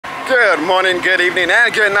Good morning, good evening,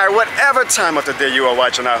 and good night, whatever time of the day you are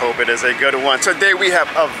watching. I hope it is a good one. Today we have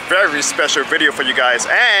a very special video for you guys,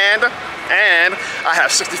 and I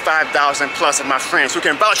have 65,000 plus of my friends who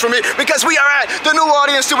can vouch for me because we are at the New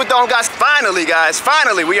Orleans Superdome, guys.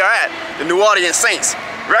 Finally, we are at the New Orleans Saints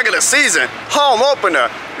regular season home opener.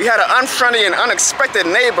 We had an unfriendly and unexpected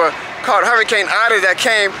neighbor called Hurricane Ida that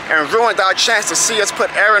came and ruined our chance to see us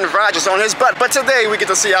put Aaron Rodgers on his butt. But today we get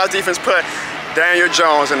to see our defense put Daniel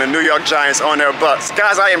Jones and the New York Giants on their butts.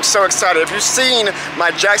 Guys, I am so excited. If you've seen my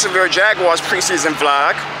Jacksonville Jaguars preseason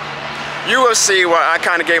vlog, you will see where I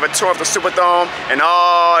kind of gave a tour of the Superdome and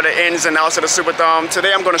all the ins and outs of the Superdome.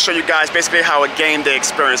 Today I'm going to show you guys basically how a game day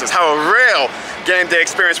experience is, how a real game day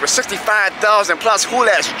experience with 65,000 plus who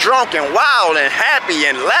that's drunk and wild and happy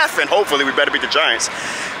and laughing. Hopefully we better beat the Giants.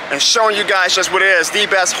 And showing you guys just what is the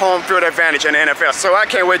best home field advantage in the NFL. So I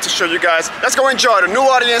can't wait to show you guys. Let's go enjoy the New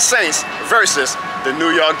Orleans Saints versus the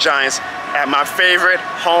New York Giants at my favorite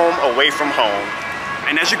home away from home.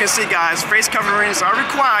 And as you can see, guys, face coverings are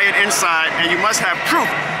required inside, and you must have proof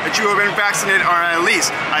that you have been vaccinated or at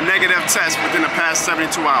least a negative test within the past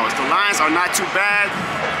 72 hours. The lines are not too bad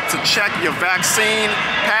to check your vaccine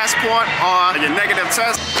passport or your negative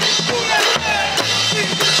test.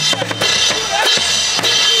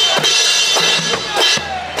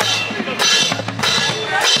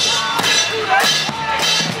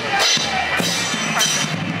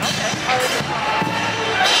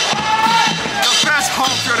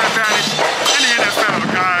 Home field advantage in the NFL,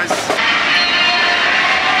 guys.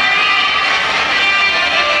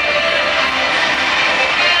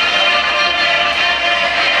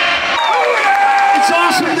 It's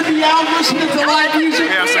awesome to be out listening to live music.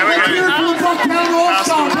 Yes, Let's hear it for the Bucktown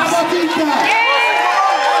All-Stars. How about these guys?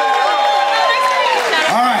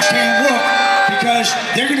 All right, can't look because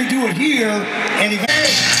they're going to do it here and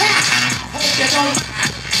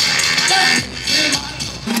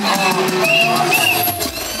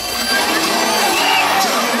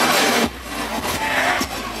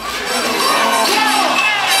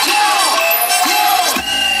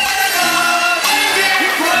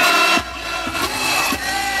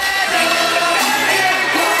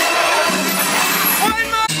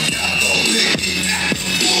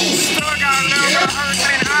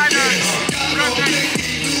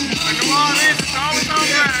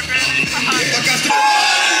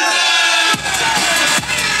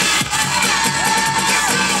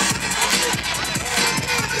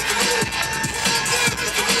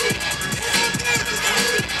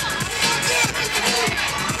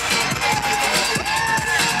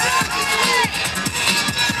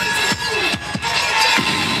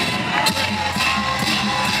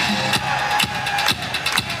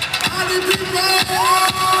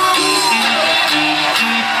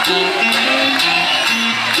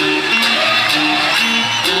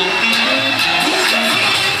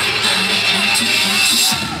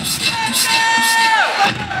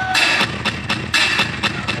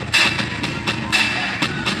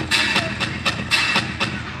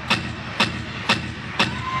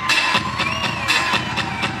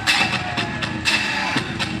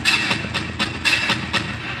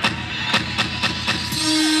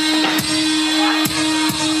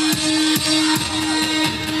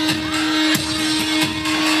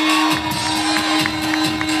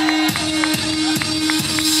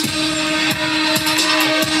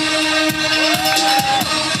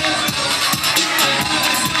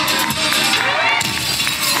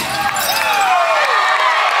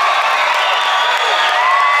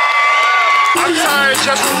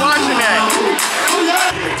just for watching that.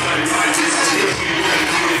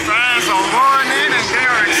 Fans are roaring in and they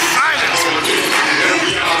are excited.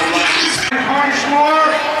 once more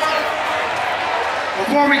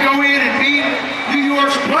before we go in and beat New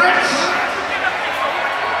York's butts.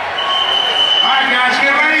 All right, guys,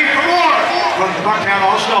 get ready for more from the Bucktown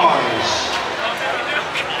All-Stars.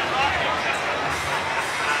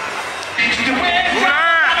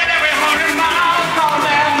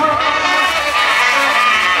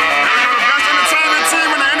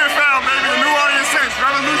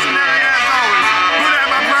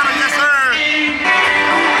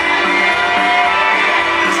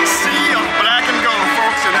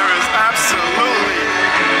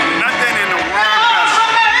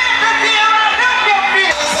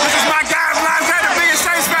 This is my guy, Blase, the biggest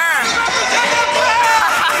Saints fan.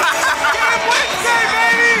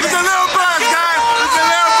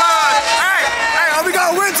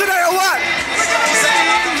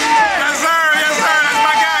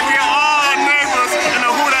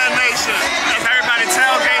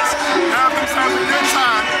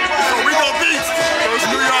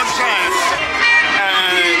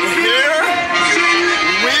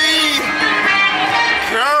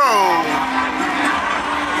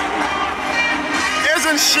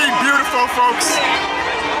 she beautiful, folks?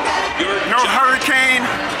 No hurricane,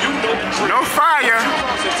 no fire,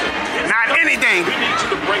 not anything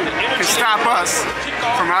can stop us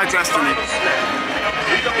from our destiny.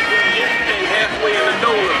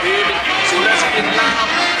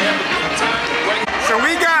 So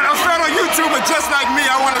we got a fellow YouTuber just like me.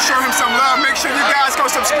 I want to show him some love. Make sure you guys go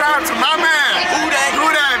subscribe to my man. Who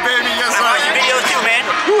that, baby? Yes, sir. I watch your videos too, man.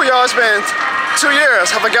 Ooh, y'all, it's been 2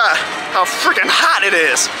 years. I forgot how freaking hot it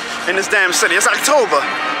is in this damn city. It's October.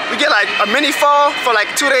 We get like a mini fall for like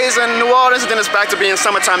 2 days in New Orleans, and then it's back to being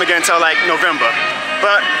summertime again until like November.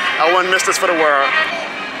 But I wouldn't miss this for the world.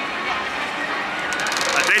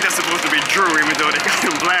 I think that's supposed to be Drew, even though they got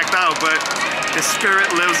him blacked out, but his spirit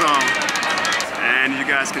lives on. And you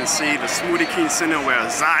guys can see the Smoothie King Center where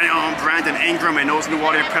Zion, Brandon Ingram, and those New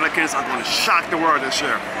Orleans Pelicans are going to shock the world this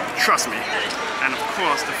year. Trust me. And of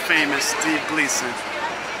course, the famous Steve Gleason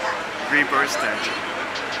Greenberg statue.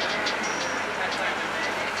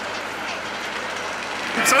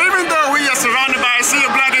 So even though we are surrounded by a sea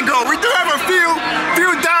of black and gold, we do have a few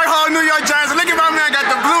die-hard New York Giants. Look at my man, got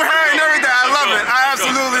the blue hair and everything. I love it. I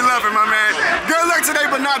absolutely love it, my man. Good luck today,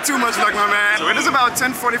 but not too much luck, my man. So it is about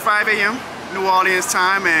 10:45 a.m. New Orleans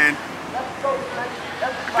time, and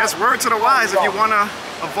I guess word to the wise, if you want to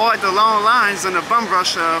avoid the long lines and the bum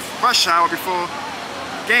rush of rush hour before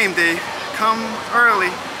game day, come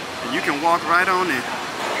early and you can walk right on in.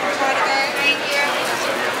 Enjoy the game. Thank you.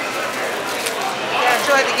 Yeah,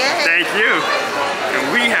 enjoy the game. Thank you.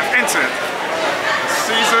 And we have entered the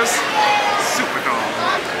Caesars Superdome.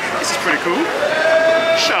 This is pretty cool.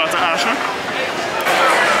 Shout out to Asha.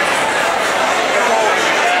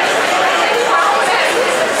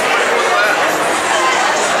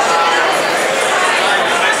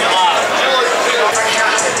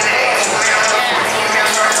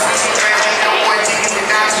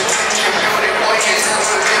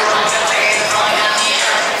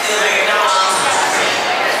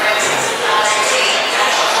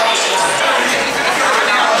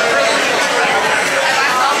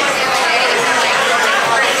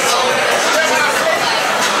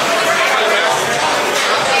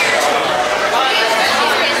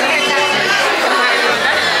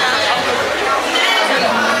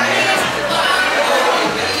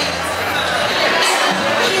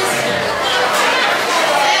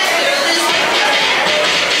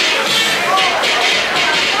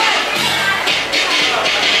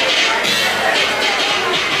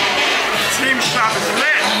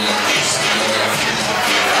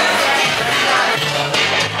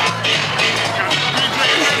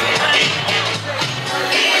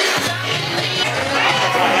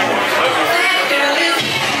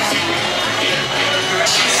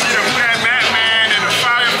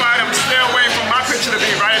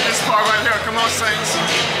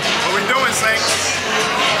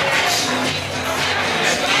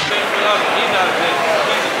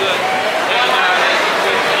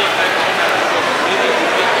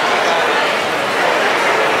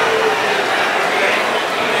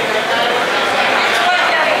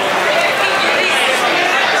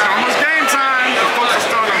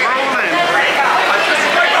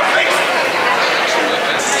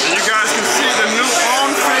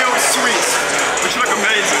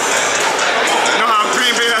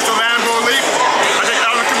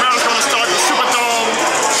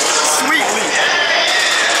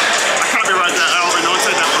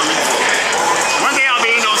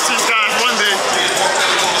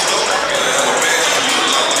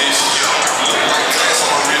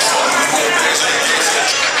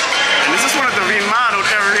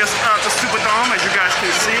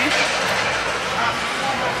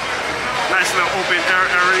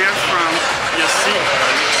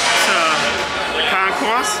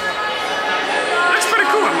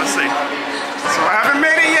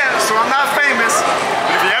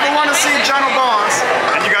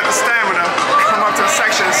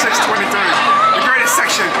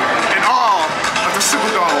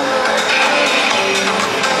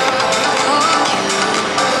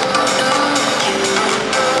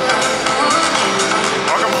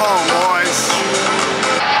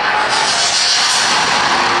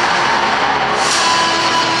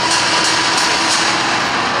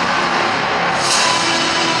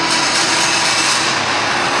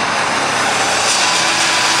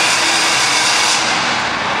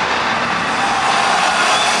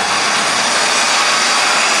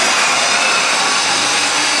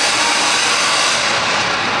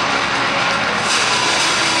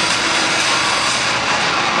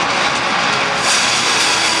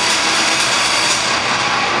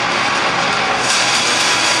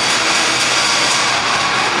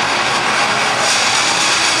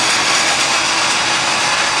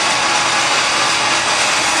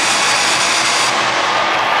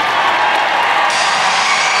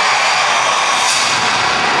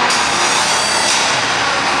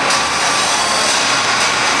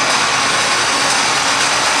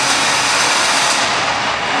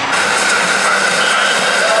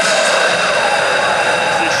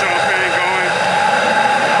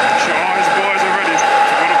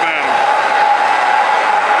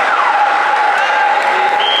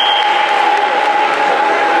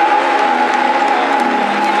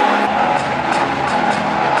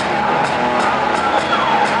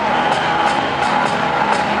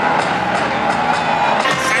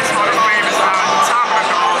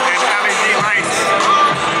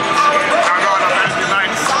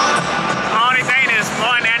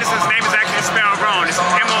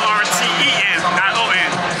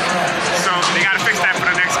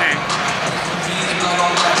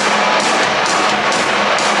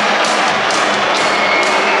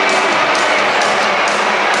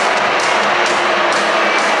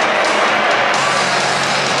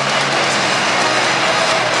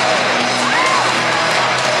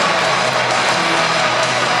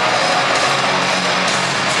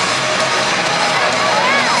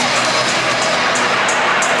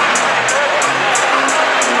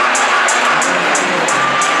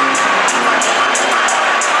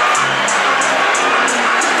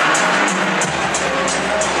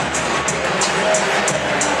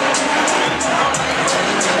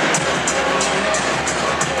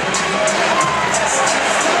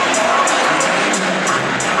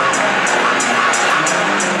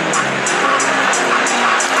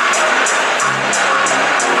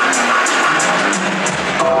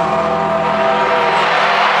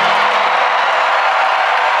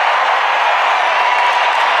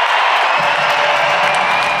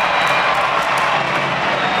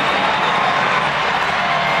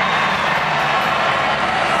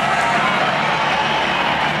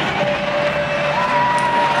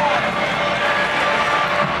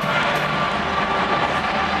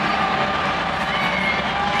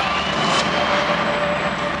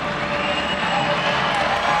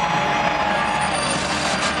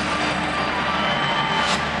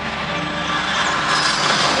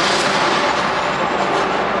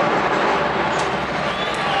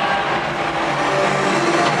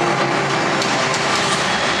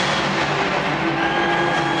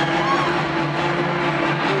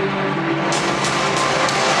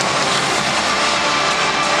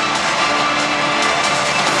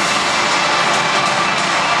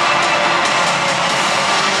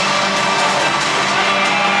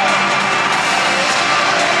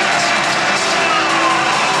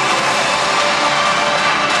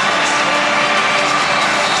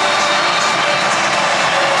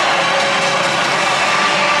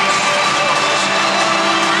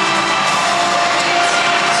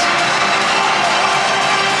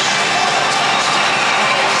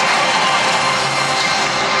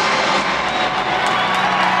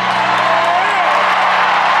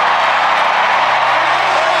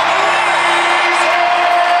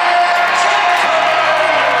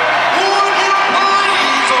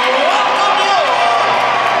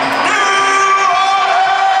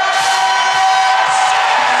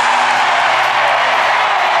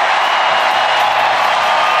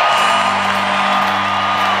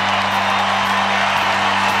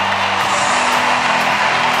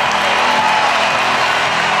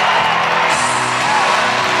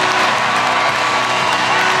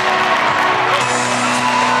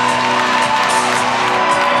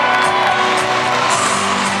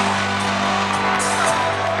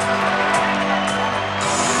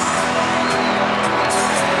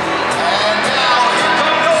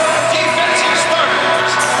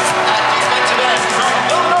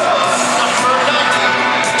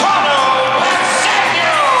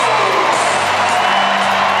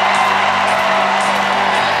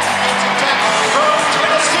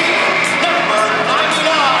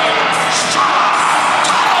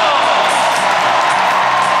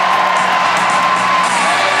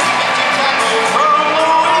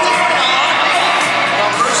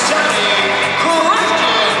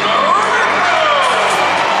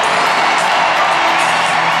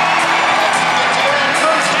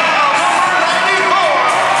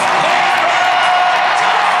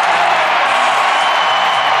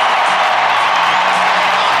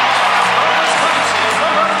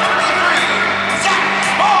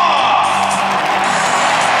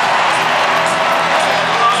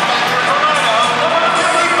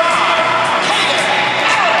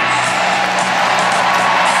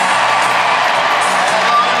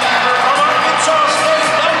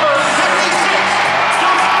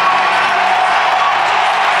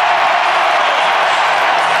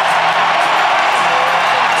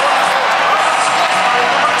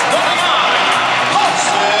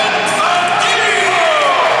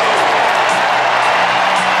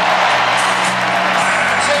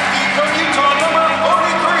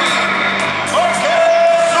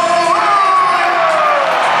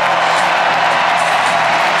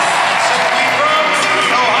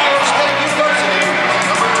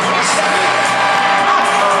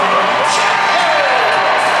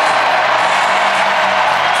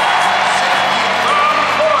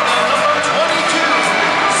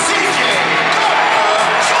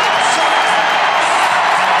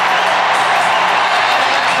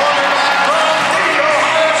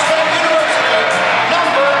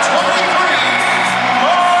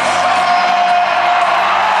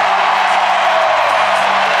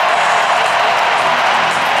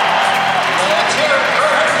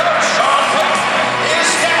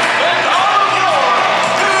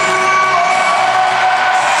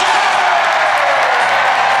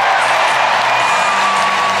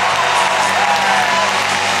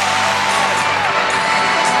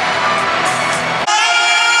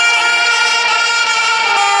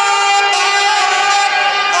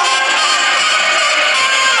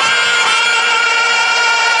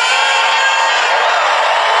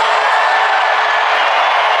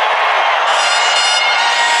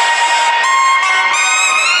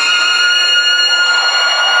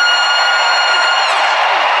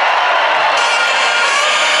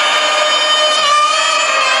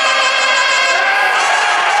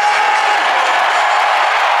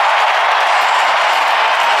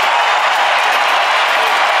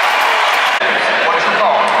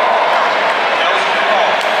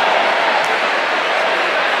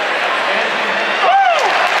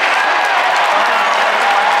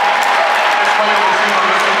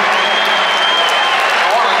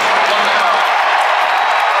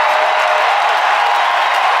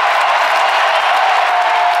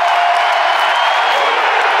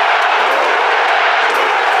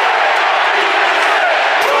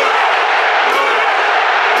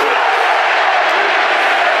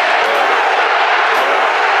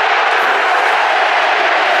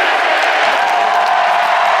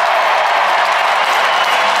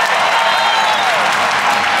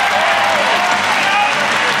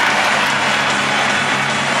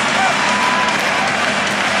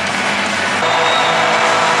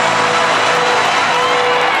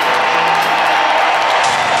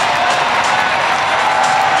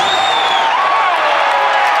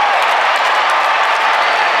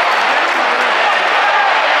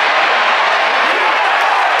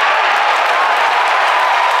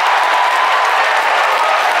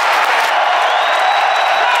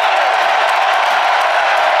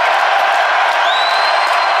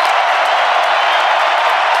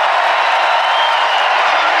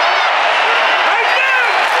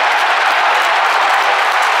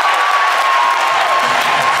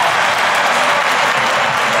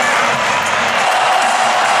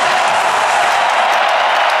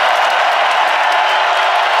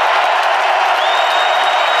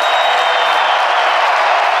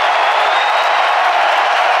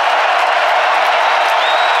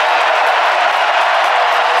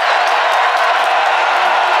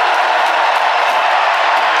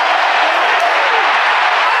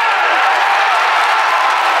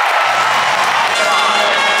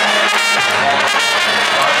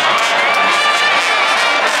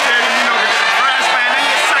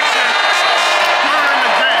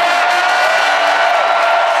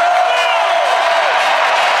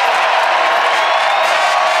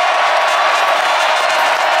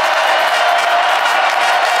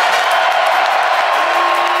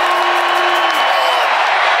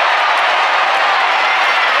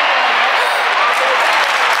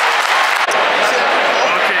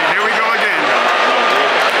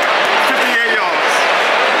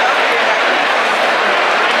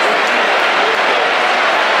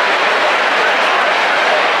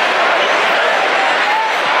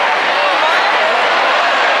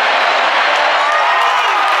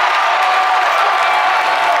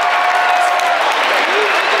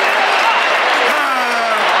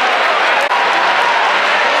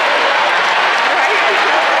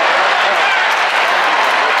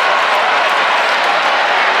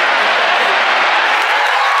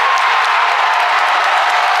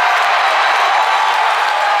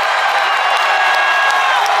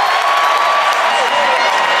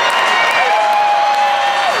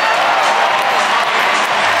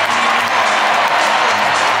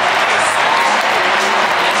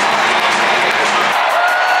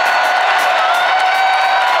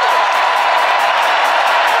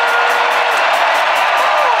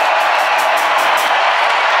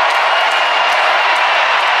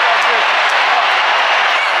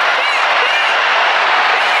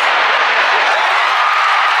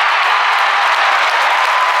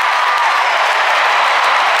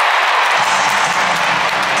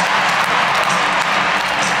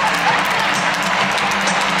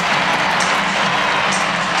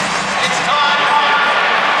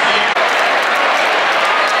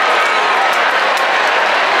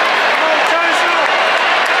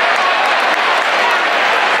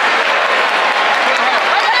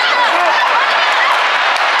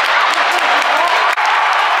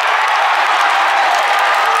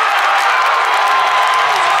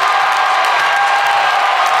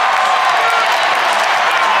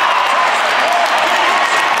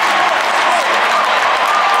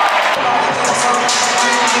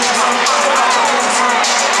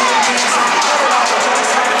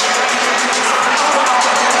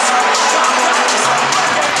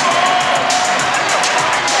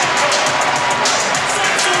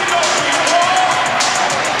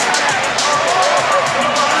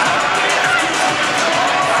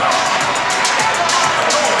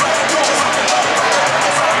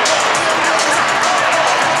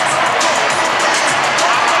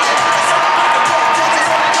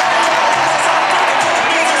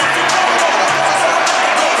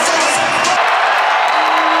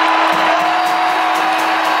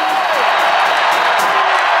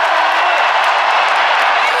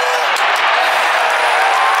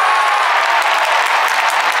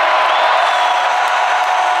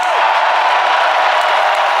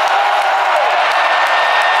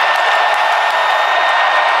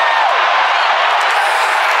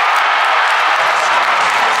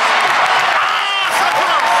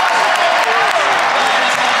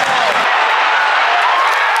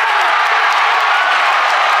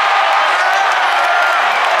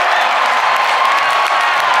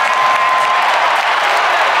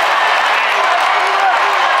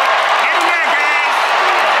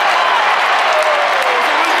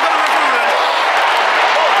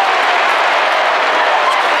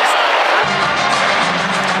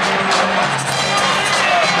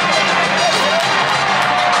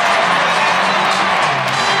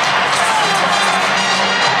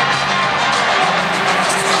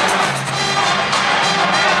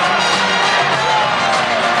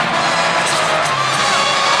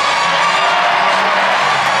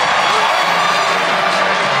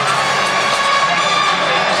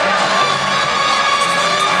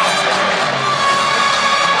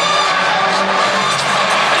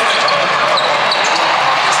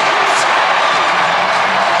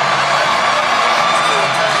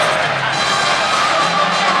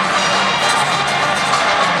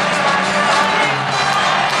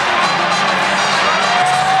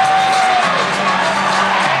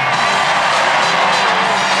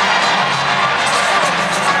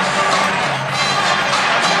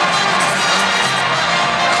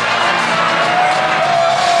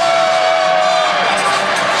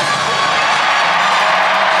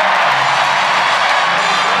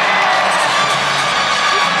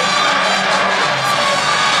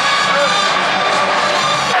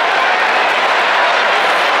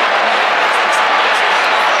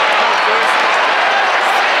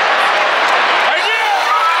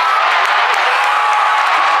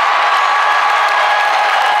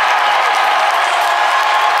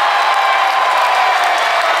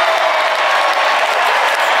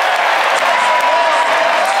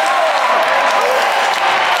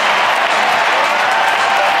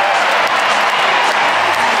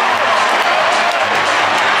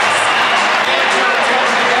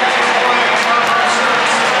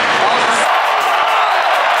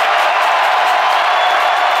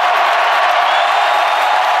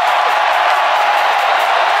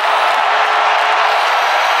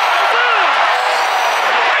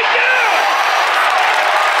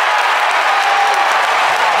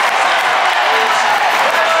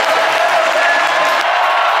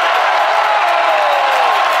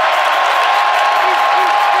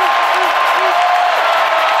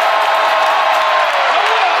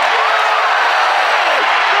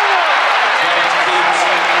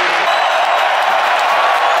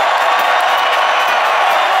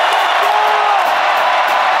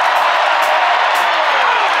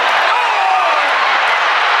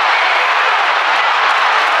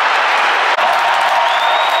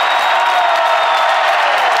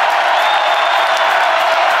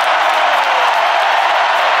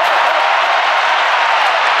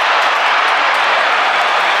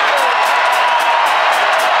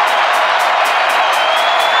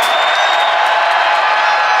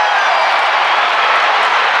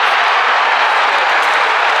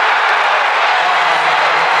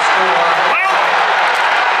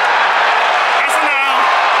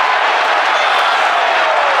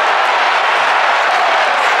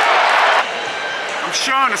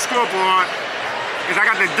 showing the scoreboard because I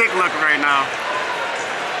got the dick look right now.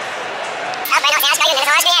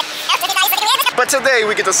 But today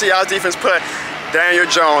we get to see our defense put Daniel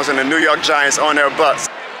Jones and the New York Giants on their butts.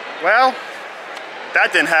 Well, that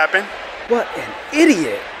didn't happen. What an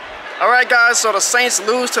idiot. All right, guys, so the Saints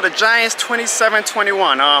lose to the Giants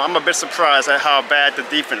 27-21. I'm a bit surprised at how bad the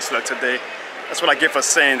defense looked today. That's what I get for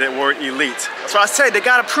saying that word elite. So I say they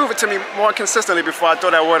gotta prove it to me more consistently before I throw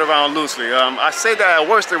that word around loosely. I say that at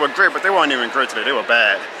worst they were great, but they weren't even great today. They were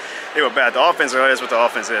bad. They were bad. The offense is what the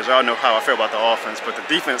offense is. Y'all know how I feel about the offense, but the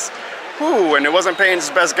defense, whoo, and it wasn't Payne's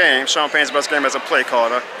best game. Sean Payne's best game as a play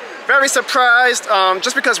caller. very surprised,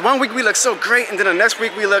 just because one week we look so great and then the next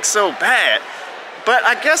week we look so bad. But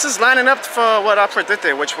I guess it's lining up for what I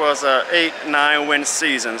predicted, which was a 8-9 win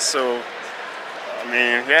season. So, I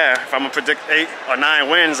mean, yeah, if I'm gonna predict 8 or 9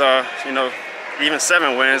 wins, or you know, even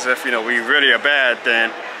 7 wins, if you know we really are bad, then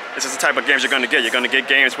this is the type of games you're gonna get. You're gonna get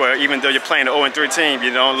games where even though you're playing an 0-3 team,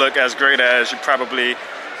 you don't look as great as you probably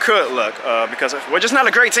could look, because we're just not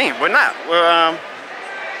a great team. We're not.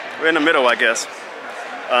 We're in the middle, I guess.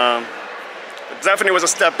 It definitely was a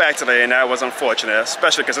step back today, and that was unfortunate,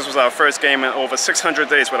 especially because this was our first game in over 600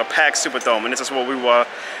 days with a packed Superdome, and this is what we were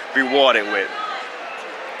rewarded with.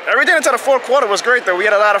 Everything until the fourth quarter was great, though. We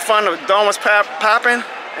had a lot of fun. The dome was popping,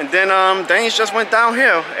 and then things just went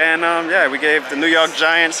downhill. And yeah, we gave the New York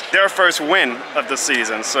Giants their first win of the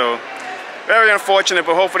season. So very unfortunate,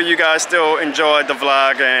 but hopefully you guys still enjoyed the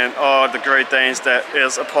vlog and all the great things that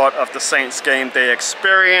is a part of the Saints game day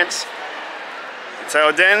experience.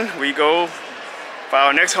 Until then, we go for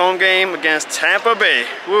our next home game against Tampa Bay.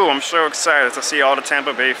 Woo, I'm so excited to see all the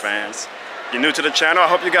Tampa Bay fans. You're new to the channel, I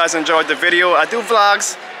hope you guys enjoyed the video. I do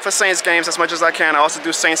vlogs for Saints games as much as I can. I also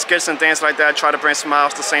do Saints skits and things like that. Try to bring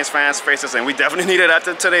smiles to Saints fans' faces, and we definitely need it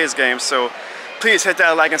after today's game. So please hit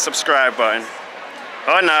that like and subscribe button.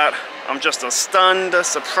 Or not, I'm just a stunned,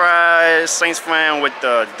 surprised Saints fan with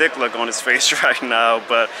the dick look on his face right now,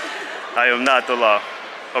 but I am not the law.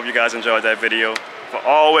 Hope you guys enjoyed that video. For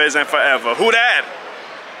always and forever. Who that?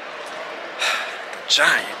 The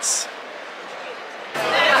Giants.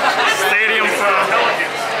 Stadium full of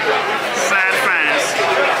sad fans.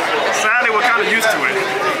 Sadly, we're kind of used to it.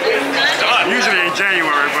 Usually in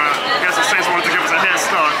January, but I guess the Saints wanted to give us a head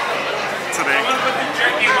start today.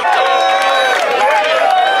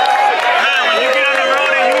 When you get on the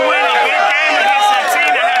road and you win a big game against a team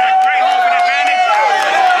that has a great home field advantage,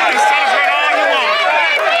 you can celebrate all you want.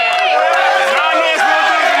 God knows we'll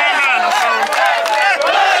do it in Atlanta, so shout out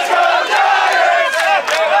to the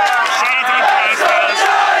Giants, guys.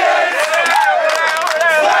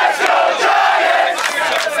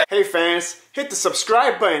 Hey fans, hit the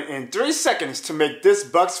subscribe button in 3 seconds to make this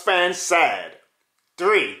Bucs fan sad.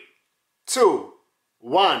 3, 2,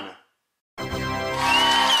 1.